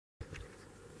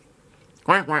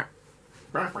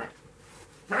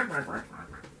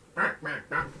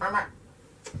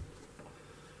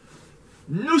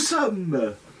Nous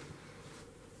sommes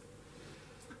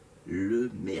le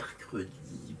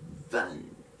mercredi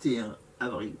 21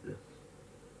 avril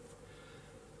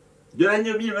de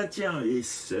l'année 2021 et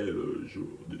c'est le jour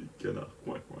du canard.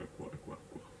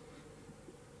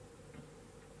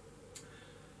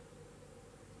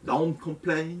 Don't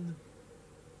complain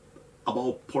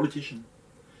about politicians.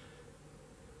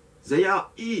 They are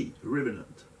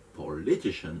irrelevant.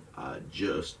 Politicians are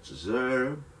just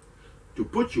there to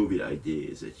put you with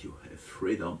ideas that you have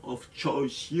freedom of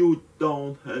choice. You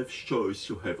don't have choice,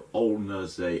 you have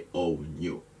owners, they own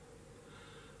you.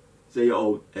 They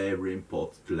own every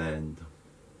important land.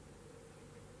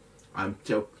 I'm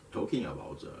talking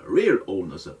about the real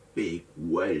owners, the big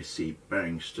wealthy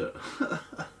bankster.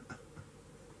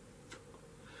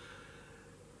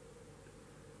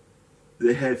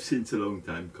 They have since a long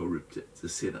time corrupted the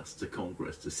Senate, the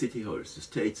Congress, the city halls, the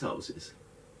state houses.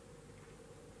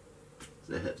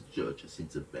 They have judges in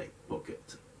the back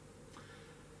pocket.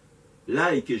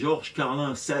 Like Georges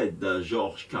Carlin said,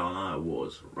 Georges Carlin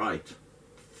was right.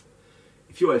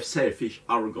 If you have selfish,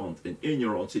 arrogant and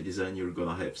ignorant citizens, you're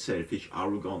gonna have selfish,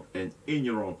 arrogant and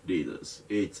ignorant leaders.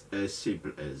 It's as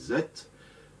simple as that.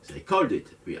 They called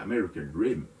it the American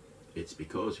dream. It's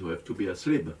because you have to be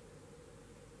asleep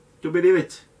to believe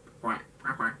it.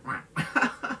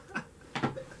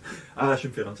 Ah là, je vais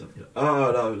me faire interner.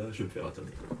 Ah là, je vais me faire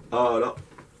interner. Ah là.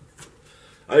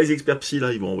 Ah, les experts psy,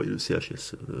 là, ils vont envoyer le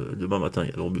CHS. Demain matin,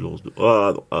 il y a l'ambulance de...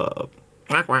 Ah non, ah.